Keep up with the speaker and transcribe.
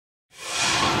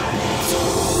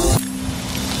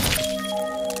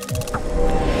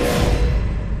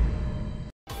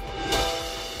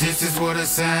it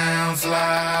sounds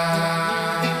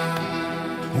like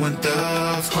when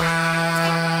thugs cry,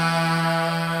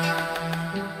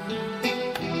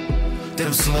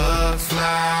 them slugs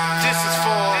fly. This is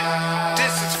for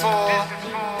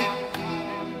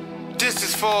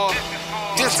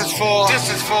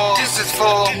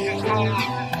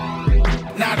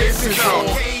Now this is for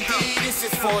KD, this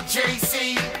is for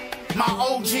JC. My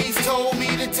OGs told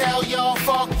me to tell y'all,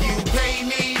 fuck you, pay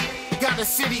me. Got a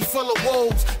city full of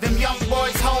wolves, them young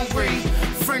boys hungry.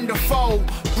 Friend or foe,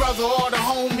 brother or the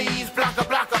homies. Blocker,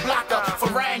 blocker, blocker,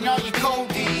 Farang all your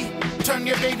Cody. Turn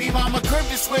your baby mama crib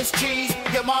to Swiss cheese.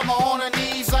 Your mama on her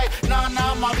knees like, nah,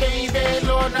 nah, my baby,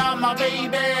 Lord, nah, my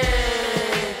baby.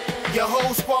 Your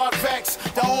whole squad vexed.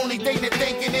 The only thing they're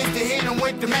thinking is to hit them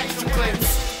with them extra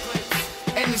clips.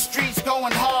 And the streets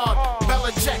going hard.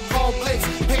 Bella check, call blitz.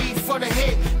 Paid for the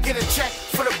hit, get a check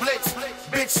for the blitz.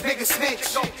 Bitch, nigga,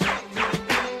 snitch.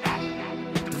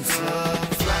 Them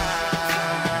slugs fly.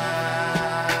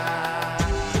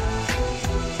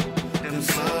 Them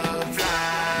slugs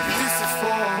fly. This is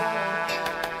for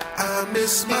I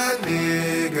miss my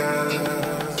nigga.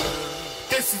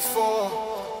 This is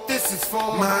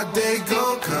for my day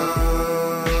gon'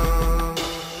 come.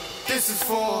 This is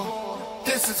for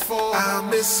I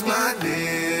miss my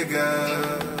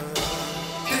nigga.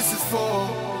 This is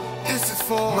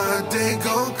for my day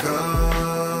gon'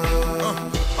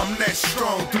 come. I'm that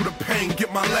strong through the pain,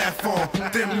 get my laugh on.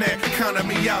 Them that counted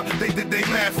me out, they did they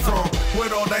math wrong.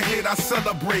 With all the hate I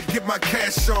celebrate, get my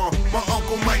cash on. My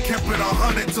Uncle Mike kept it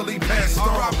 100 till he passed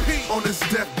on. On his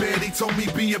deathbed, he told me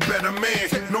be a better man.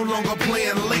 No longer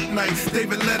playing late nights,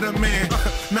 David Letterman.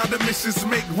 Now the missions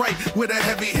make right with a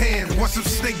heavy hand. Watch some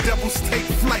snake devils take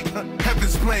flight,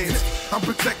 heaven's plans. I'm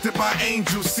protected by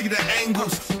angels, see the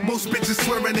angles. Most bitches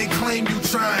swearing they claim you,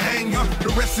 try and hang you. The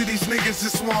rest of these niggas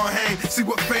just wanna hang, see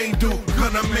what fame do.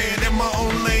 Gun a man in my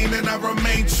own lane and I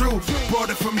remain true. Brought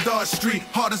it from Dart Street,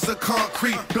 hard as a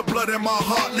concrete. The blood in my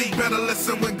heart leak, better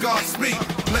listen when God speak.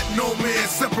 Let no man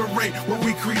separate what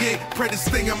we create. Pray this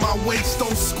thing in my waist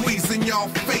don't squeeze in y'all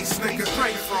face, nigga.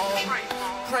 Pray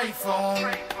for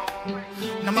him.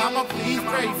 Now mama, please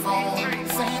pray for him.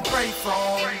 Say pray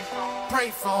for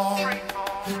him.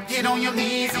 Get on your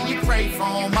knees and you pray for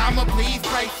him. Mama, please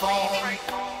pray for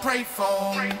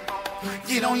him.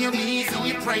 Get on your knees and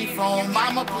you pray for him.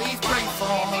 Mama, please pray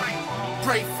for him.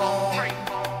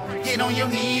 Get on your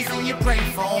knees and you pray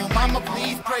for him. Mama,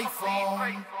 please pray for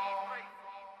him.